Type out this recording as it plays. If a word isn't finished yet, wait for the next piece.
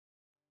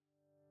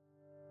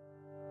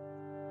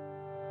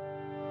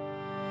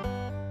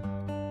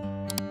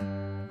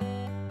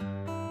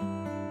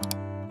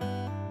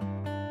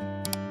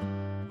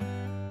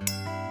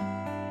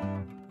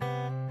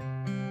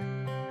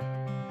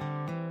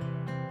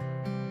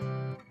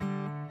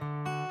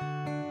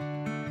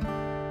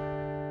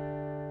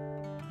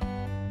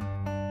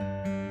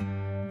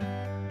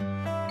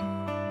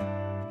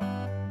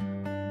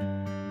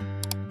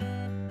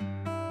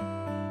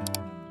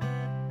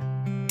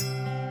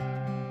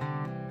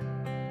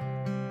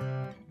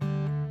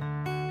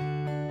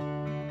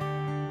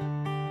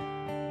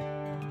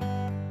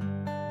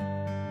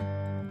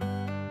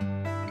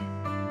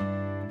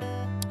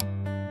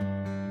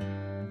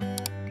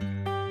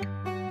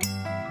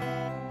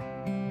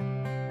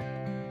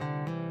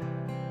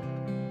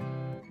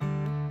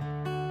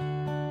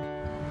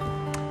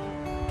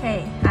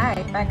Okay, hi,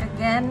 back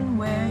again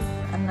with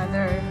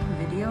another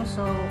video.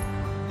 So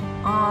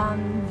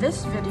on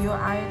this video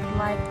I'd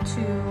like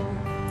to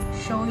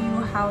show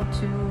you how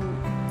to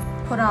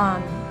put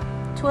on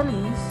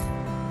twillies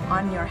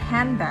on your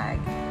handbag.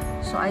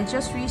 So I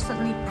just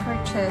recently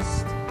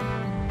purchased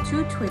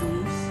two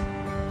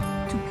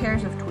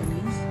pairs of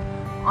twillies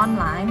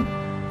online,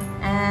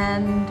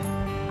 and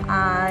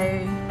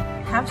I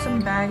have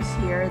some bags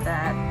here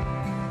that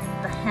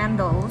the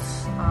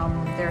handles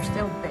they're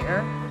still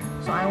bare,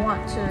 so I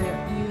want to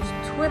use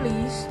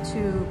twillies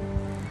to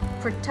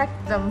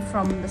protect them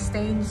from the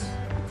stains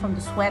from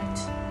the sweat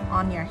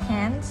on your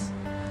hands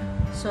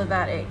so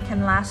that it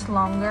can last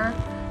longer.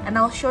 And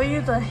I'll show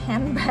you the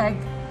handbag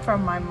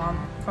from my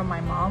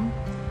mom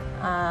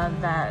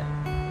that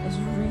is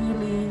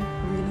really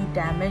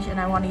damaged, and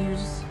I want to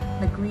use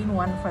the green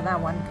one for that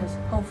one because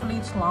hopefully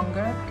it's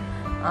longer.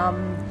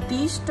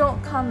 These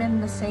don't come in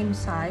the same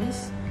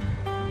size.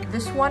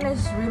 This one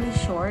is really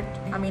short.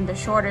 I mean the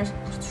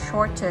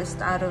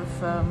shortest out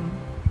of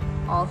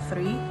all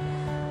three.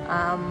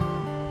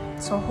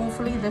 So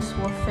hopefully this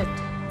will fit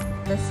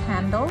this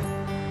handle.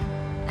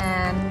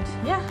 And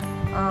yeah,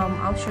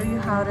 I'll show you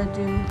how to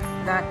do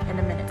that in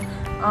a minute.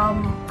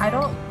 I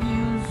don't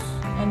use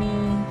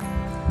any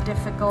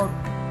difficult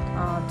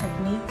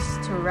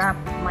techniques to wrap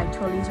my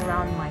twillies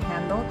around my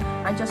handle.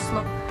 I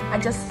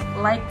just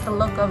like the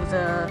look of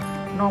the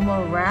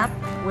normal wrap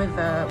with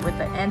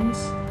the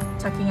ends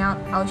tucking out.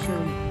 I'll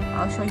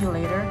show you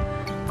later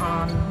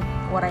on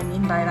what I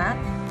mean by that.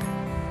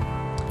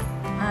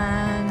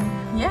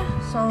 And yeah,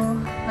 so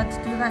let's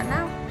do that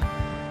now.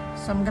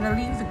 So I'm gonna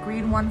leave the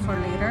green one for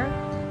later.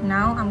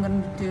 Now I'm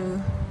gonna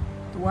do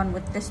the one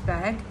with this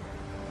bag.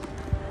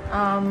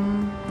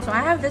 So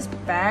I have this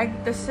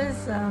bag. This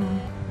is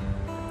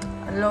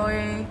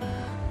Aloy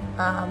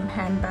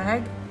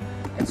handbag.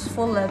 It's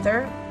full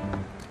leather.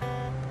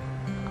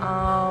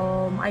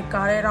 I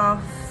got it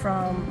off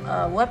from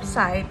a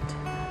website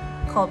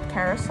called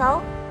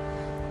Carousel.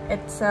 It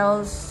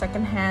sells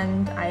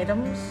secondhand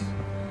items,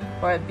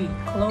 or it be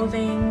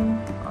clothing,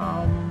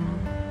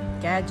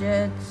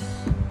 gadgets,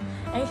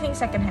 anything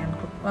secondhand.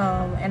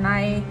 And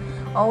I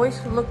always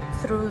look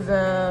through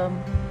the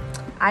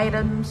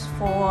items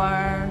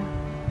for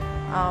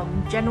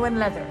genuine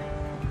leather.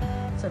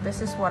 So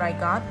this is what I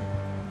got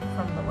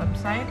from the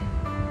website.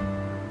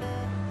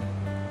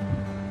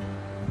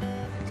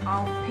 It's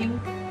all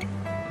pink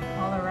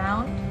all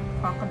around,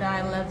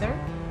 crocodile leather.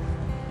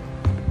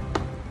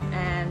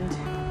 And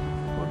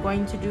we're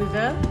going to do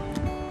the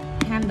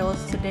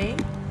handles today,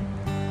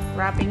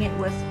 wrapping it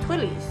with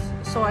twillies.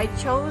 So I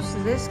chose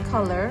this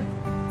color.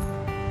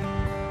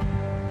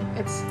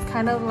 It's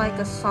kind of like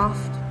a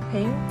soft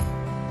pink.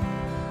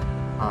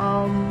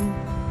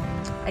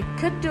 I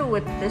could do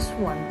with this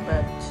one,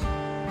 but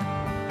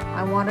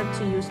I wanted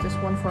to use this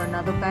one for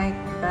another bag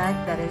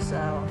that is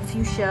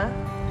fuchsia,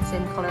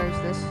 same color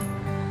as this.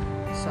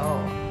 So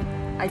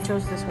I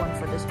chose this one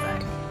for this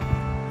bag.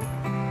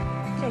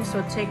 Okay,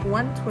 so take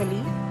one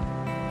twilly.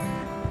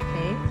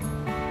 Okay,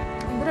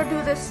 I'm gonna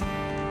do this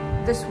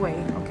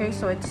way. Okay,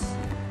 so it's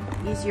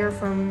easier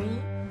for me.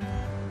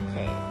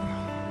 Okay,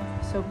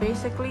 so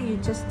basically you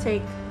just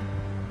take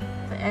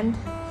the end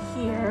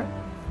here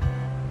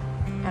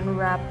and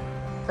wrap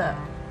the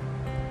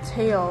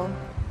tail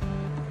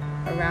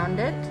around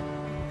it.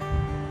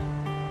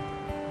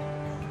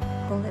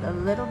 Pull it a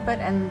little bit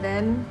and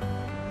then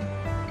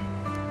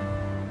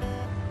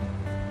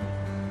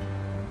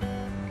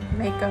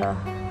make a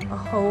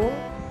hole,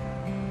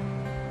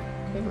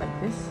 okay,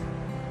 like this.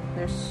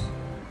 There's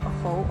a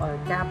hole or a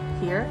gap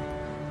here,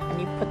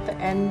 and you put the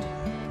end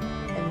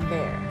in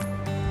there,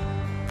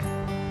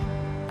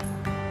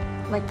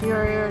 like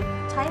you're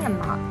tying a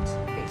knot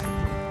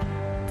basically.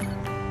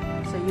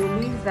 So you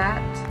leave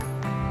that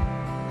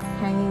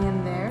hanging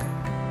in there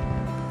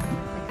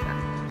like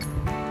that,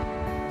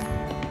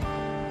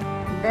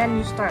 and then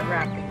you start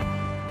wrapping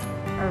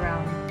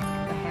around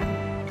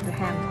the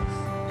handles.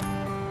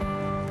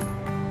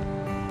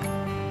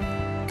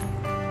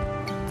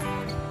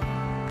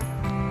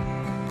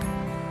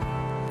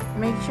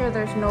 Make sure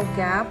there's no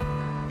gap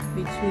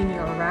between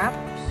your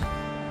wraps.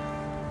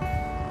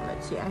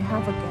 Let's see, I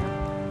have a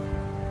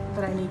gap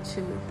that I need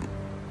to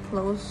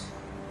close.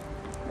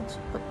 Let's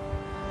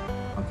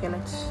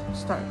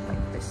start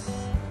like this.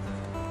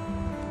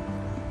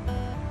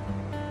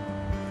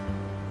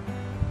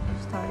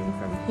 Starting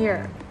from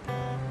here,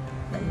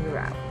 then you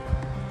wrap.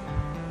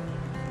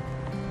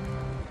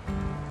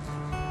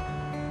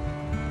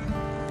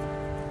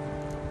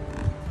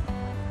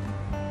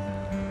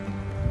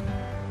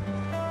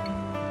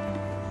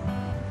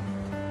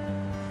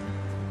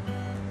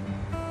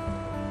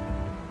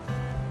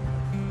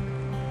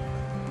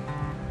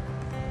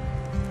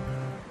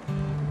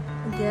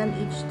 Again,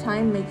 each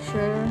time make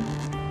sure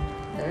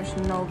there's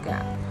no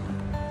gap,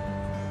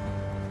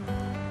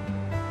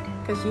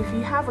 because if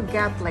you have a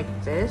gap like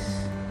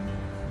this,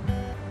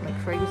 like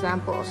for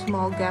example a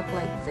small gap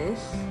like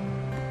this,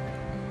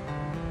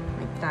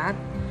 like that,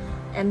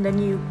 and then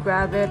you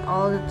grab it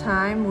all the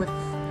time with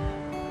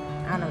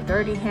I don't know,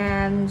 dirty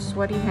hands,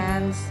 sweaty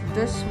hands,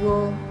 this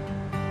will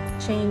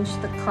change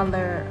the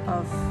color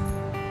of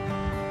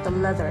the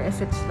leather. If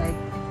it's like,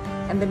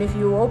 and then if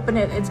you open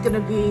it, it's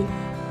gonna be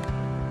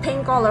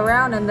pink all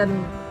around and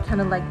then kind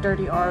of like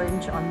dirty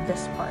orange on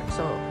this part.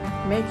 So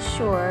make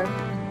sure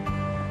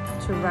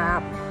to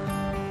wrap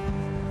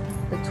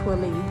the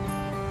twilly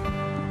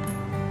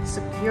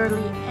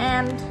securely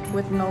and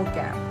with no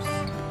gaps.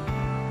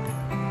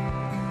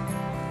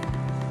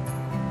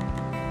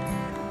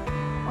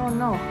 Oh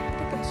no, I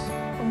think it's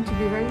going to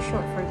be very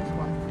short for this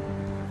one.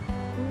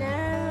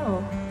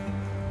 No,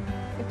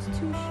 it's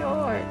too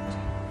short.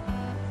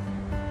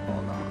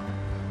 Hold on.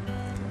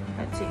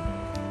 Let's see.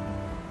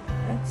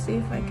 Let's see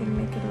if I can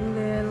make it a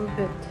little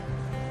bit.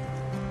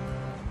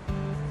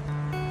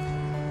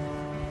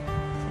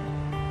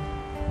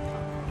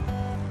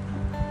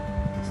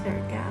 Is there a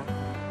gap?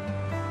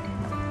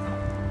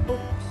 No.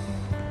 Oops.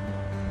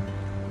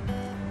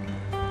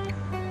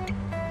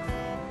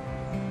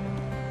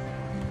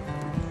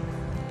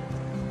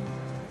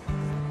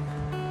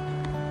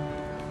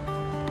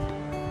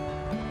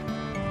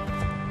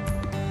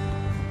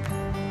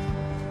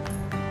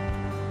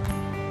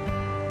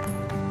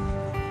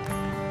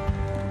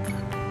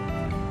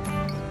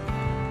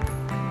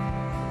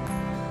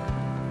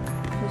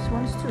 This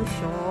one's too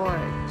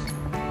short.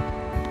 No.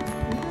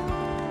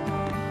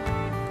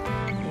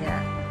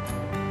 Yeah,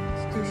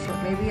 it's too short.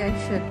 Maybe I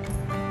should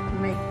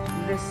make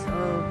this a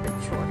little bit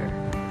shorter.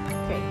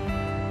 Okay,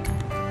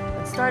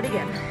 let's start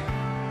again.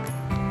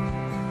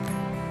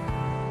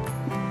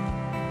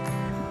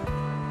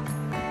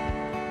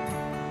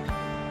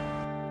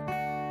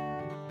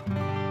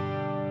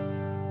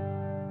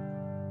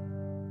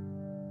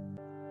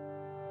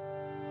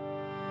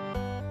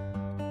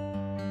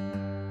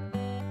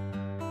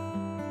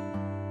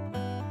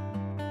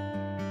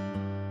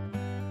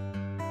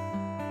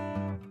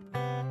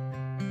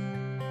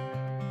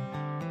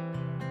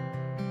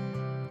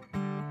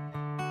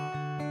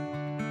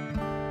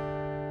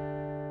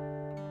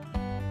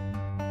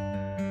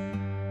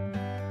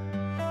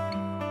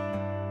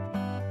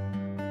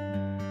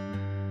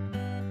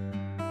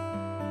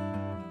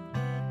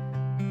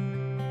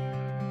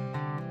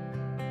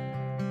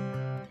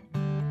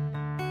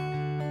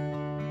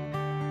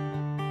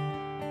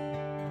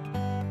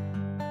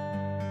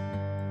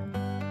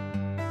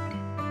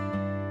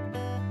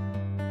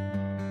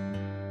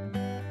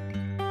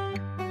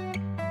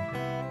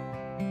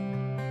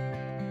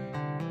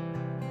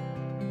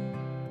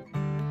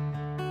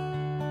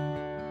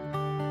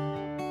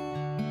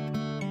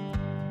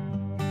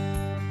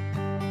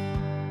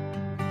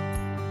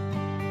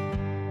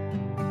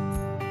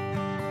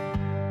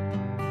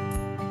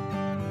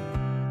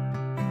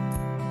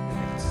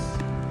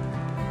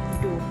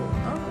 Doable.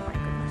 Oh my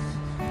goodness.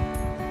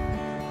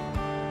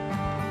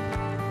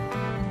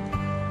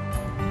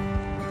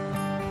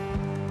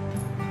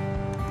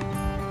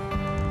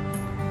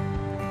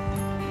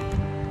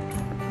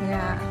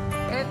 Yeah,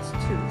 it's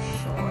too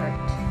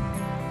short.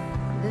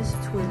 This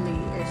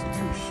twilly is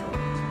too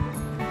short.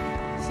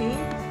 See,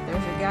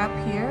 there's a gap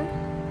here.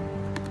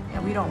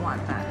 Yeah, we don't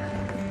want that.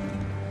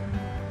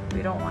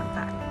 We don't want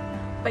that.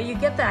 But you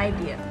get the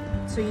idea.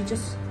 So you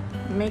just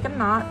make a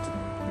knot,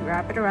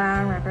 wrap it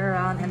around,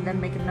 and then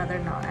make another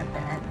knot at the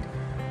end.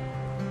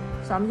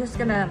 So I'm just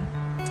gonna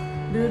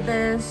do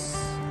this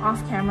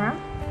off camera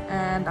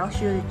and I'll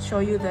show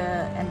you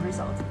the end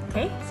result.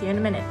 Okay, see you in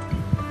a minute.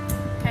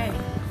 Okay,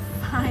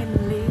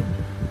 finally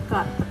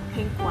got the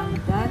pink one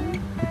done.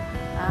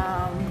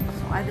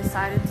 So I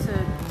decided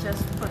to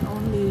just put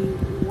only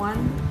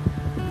one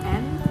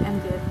end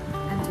and to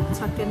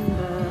tuck in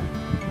the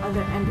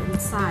other end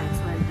inside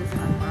so it doesn't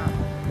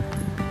unravel.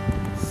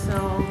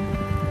 So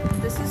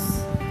this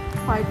is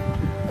quite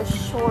a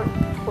short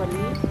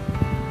twilly,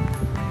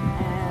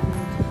 and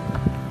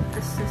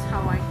this is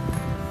how I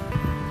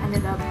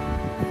ended up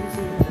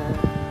using the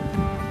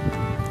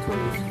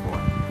twillies for.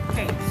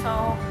 Okay, so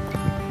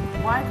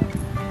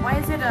why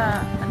is it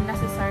a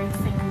necessary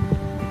thing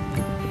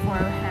for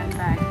a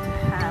handbag to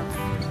have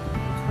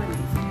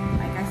twillies?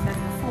 Like I said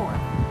before,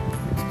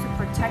 it's to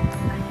protect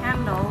the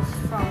handles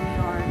from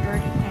your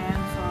dirty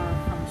hands or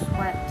from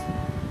sweat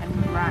and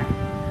grime.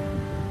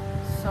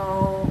 So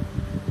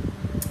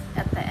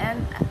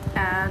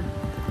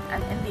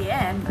and in the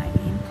end, I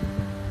mean,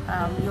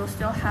 you'll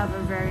still have a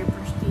very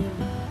pristine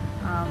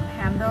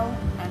handle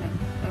and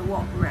it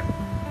won't rip.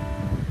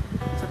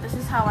 So this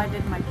is how I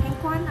did my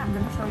pink one. I'm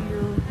going to show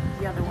you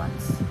the other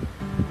ones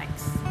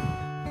next.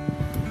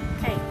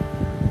 Okay,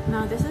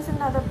 now this is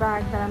another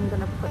bag that I'm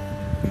going to put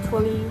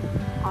twilly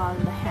on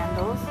the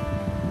handles.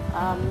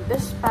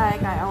 This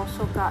bag I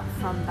also got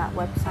from that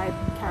website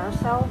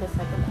Carousel, the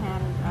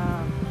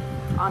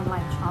secondhand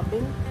online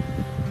shopping.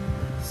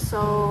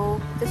 So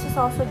this is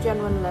also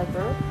genuine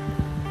leather,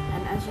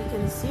 and as you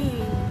can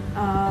see,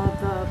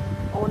 the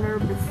owner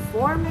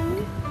before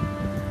me,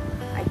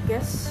 I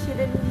guess she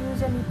didn't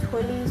use any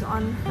twillies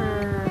on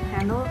her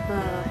handle.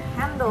 The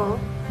handle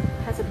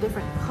has a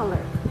different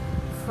color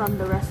from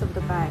the rest of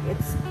the bag.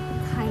 It's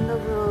kind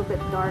of a little bit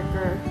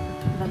darker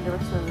than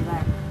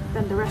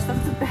the rest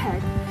of the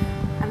bag,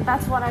 and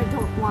that's what I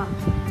don't want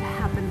to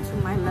happen to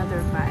my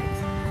leather bags,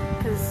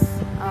 because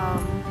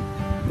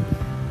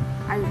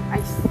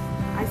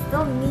I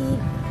still need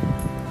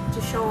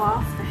to show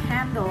off the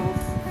handles,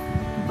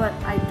 but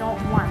I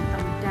don't want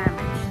them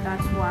damaged.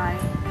 That's why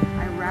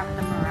I wrap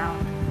them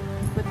around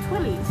with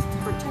twillies to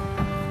protect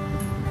them.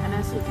 And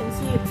as you can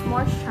see, it's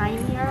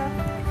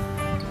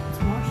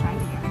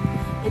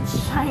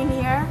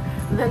shinier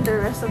than the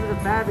rest of the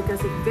bag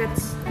because it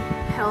gets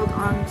held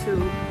onto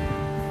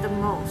the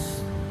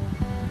most.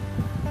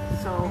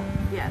 So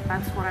yeah,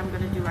 that's what I'm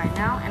gonna do right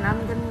now, and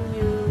I'm gonna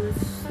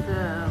use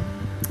the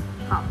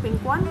hot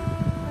pink one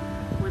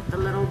with the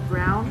little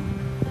brown,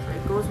 so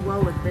it goes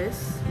well with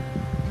this.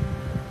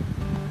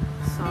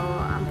 So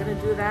I'm gonna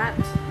do that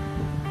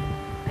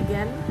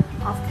again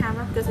off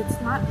camera because it's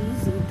not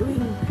easy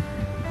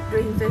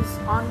doing this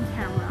on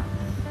camera.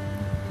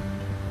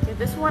 Okay,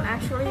 this one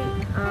actually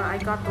I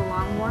got the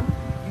long one,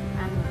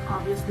 and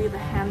obviously the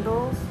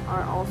handles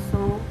are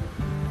also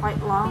quite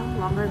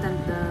longer than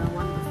the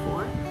one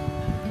before.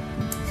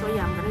 So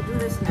yeah, I'm gonna do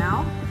this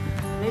now.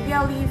 Maybe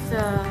I'll leave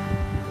the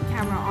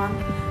camera on,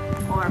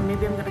 or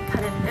maybe I'm gonna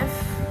cut it if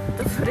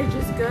the footage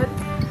is good.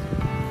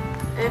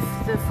 If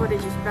the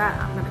footage is bad,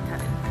 I'm gonna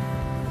cut it.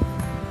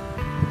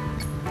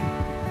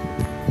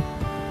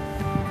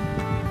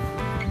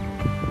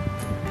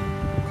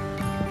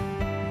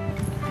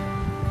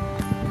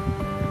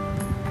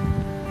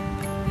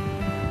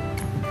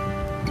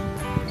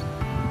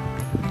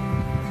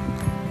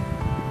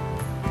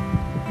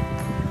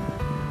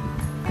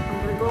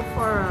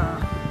 For a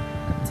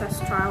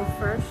test trial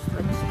first,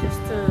 just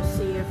to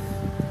see if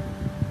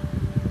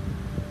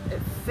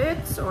it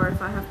fits or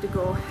if I have to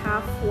go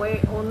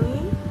halfway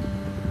only.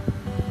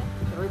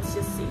 Okay, let's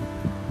just see.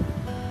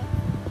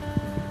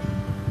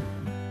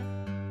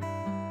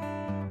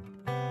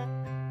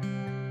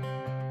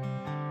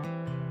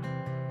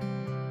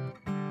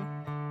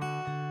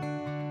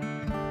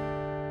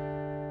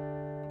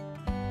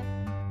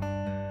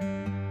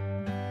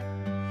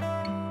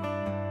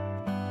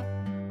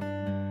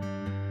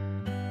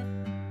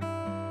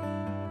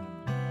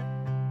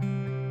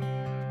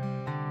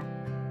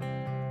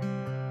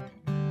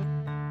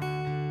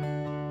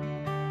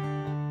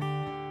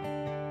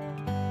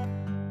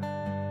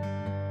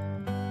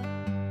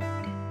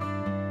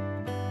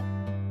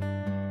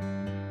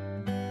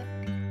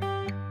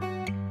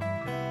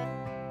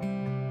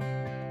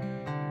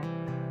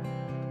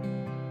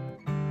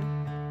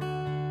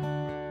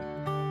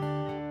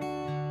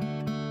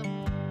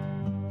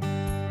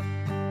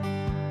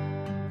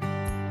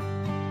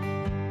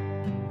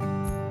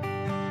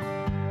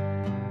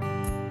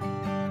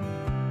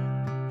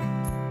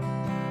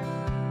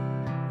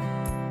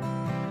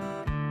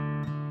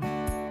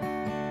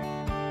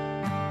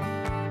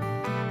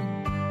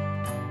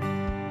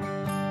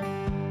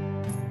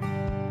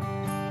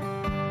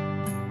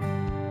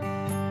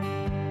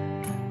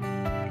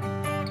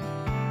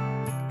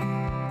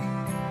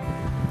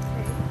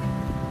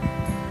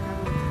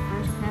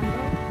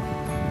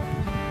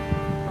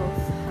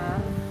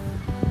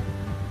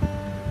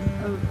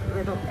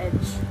 Little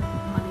edge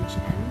on each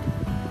end.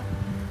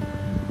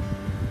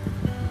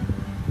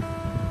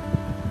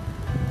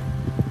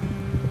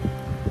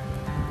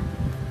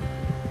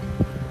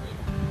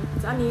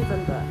 It's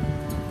uneven, but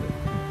it's okay.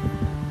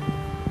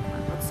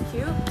 That looks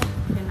cute.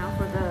 Okay, now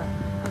for the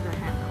other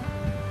handle.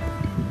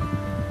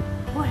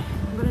 Boy,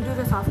 I'm gonna do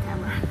this off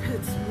camera because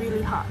it's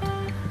really hot.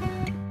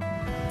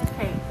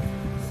 Okay,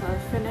 so I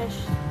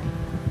finished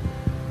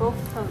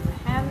both of the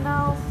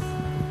handles.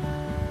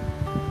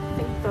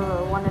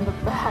 The one in the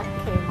back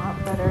came out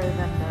better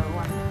than the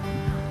one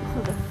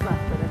on the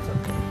front, but it's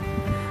okay.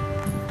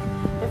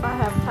 If I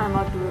have time,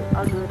 I'll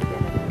do it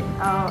again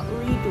anyway. I'll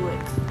redo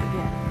it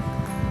again.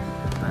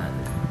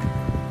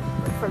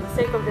 But for the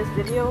sake of this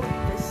video,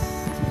 this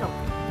is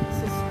okay.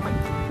 This is quite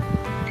cute.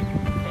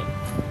 Okay,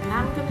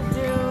 now I'm gonna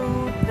do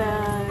the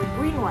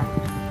green one.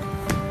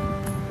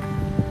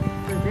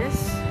 For this,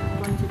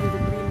 I'm going to do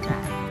the green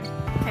bag.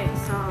 Okay,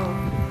 so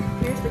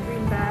here's the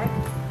green bag.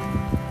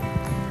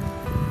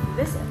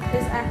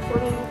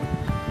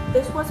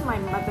 This was my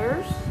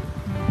mother's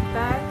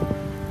bag.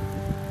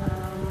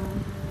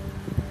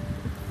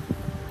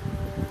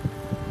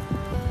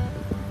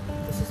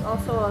 This is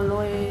also a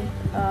Loewe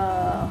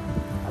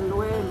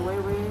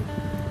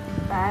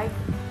bag.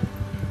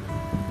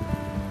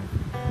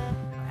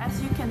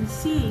 As you can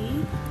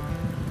see,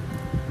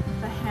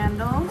 the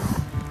handles,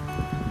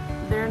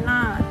 they're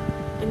not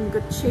in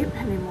good shape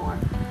anymore.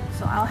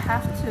 So I'll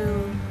have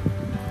to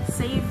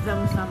save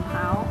them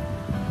somehow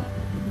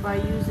by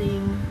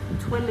using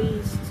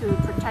twillies to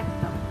protect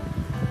them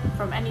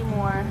from any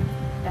more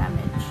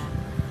damage.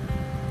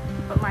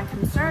 But my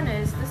concern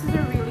is this is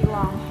a really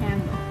long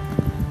handle.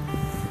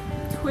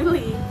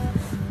 Twilly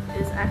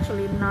is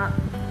actually not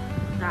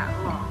that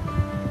long.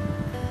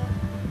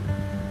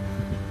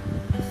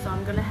 So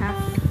I'm gonna have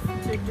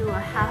to do a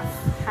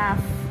half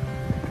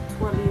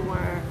twilly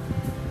where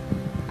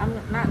I'm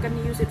not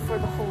gonna use it for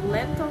the whole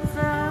length of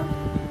the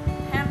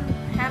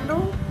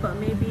handle,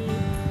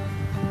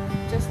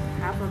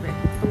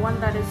 one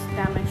that is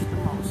damaged the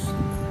most.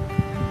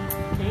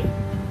 Okay,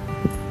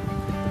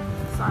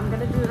 so I'm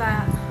gonna do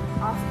that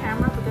off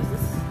camera because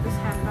this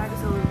handbag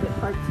is a little bit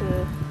hard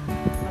to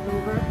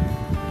maneuver.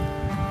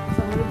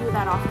 So I'm gonna do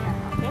that off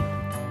camera, okay?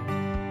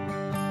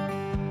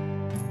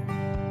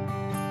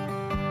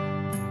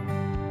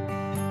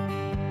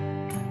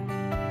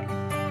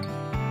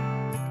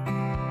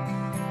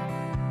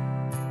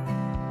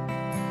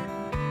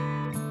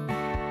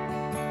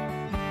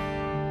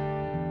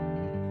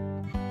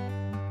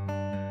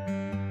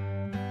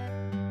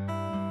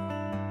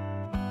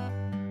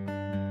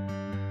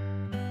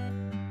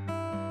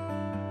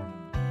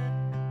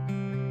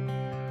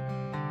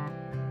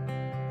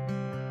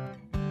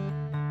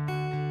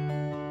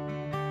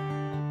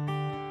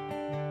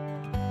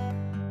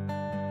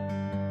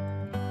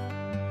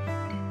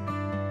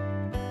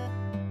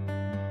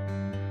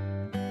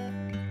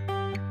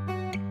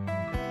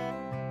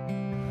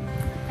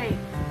 Okay,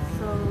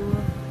 so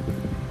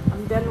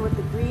I'm done with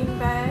the green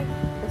bag.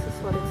 This is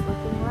what it's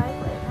looking like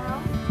right now.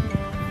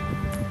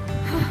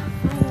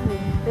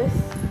 Finally, this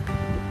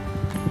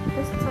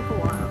took a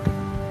while.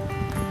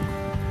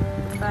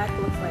 The back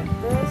looks like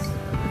this.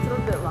 It's a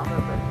little bit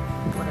longer, but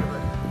whatever.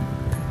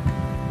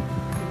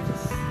 You can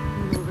just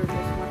maneuver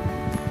this one,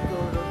 go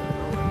a little bit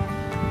lower.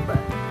 But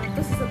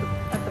this is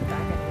at the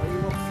back anyway. You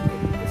won't see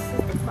it. This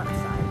is the front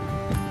side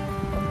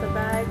of the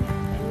bag,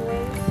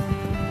 anyways.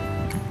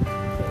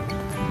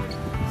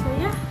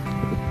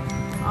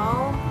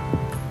 All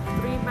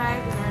 3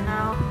 bags are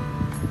now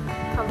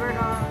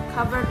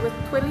covered with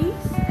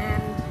twillies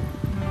and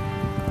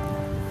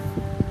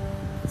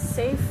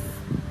safe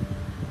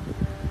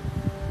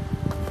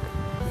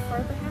for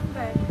the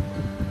handbag.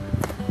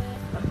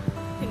 The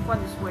pink one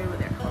is way over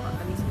there. Hold on,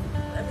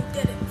 let me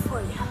get it for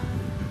you.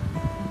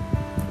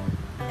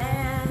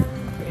 And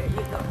there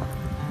you go.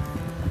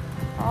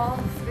 All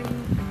 3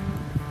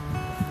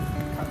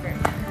 covered.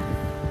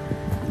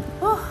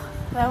 Oh,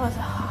 that was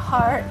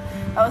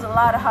a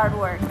lot of hard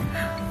work.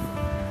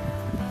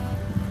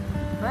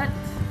 But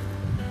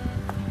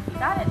we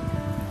got it.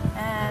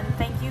 And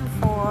thank you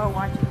for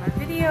watching my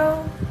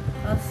video.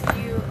 I'll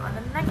see you on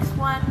the next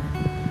one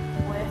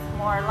with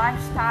more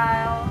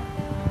lifestyle,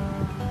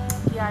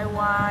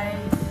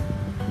 DIYs,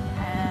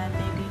 and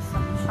maybe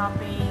some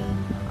shopping,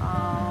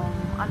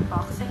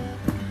 unboxing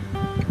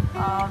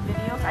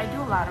videos. I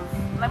do a lot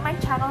of, like, my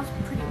channel is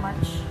pretty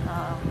much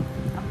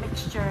a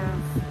mixture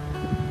of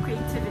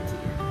creativity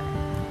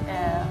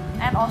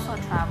and also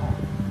travel.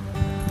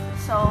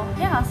 So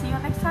yeah, I'll see you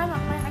next time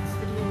on my next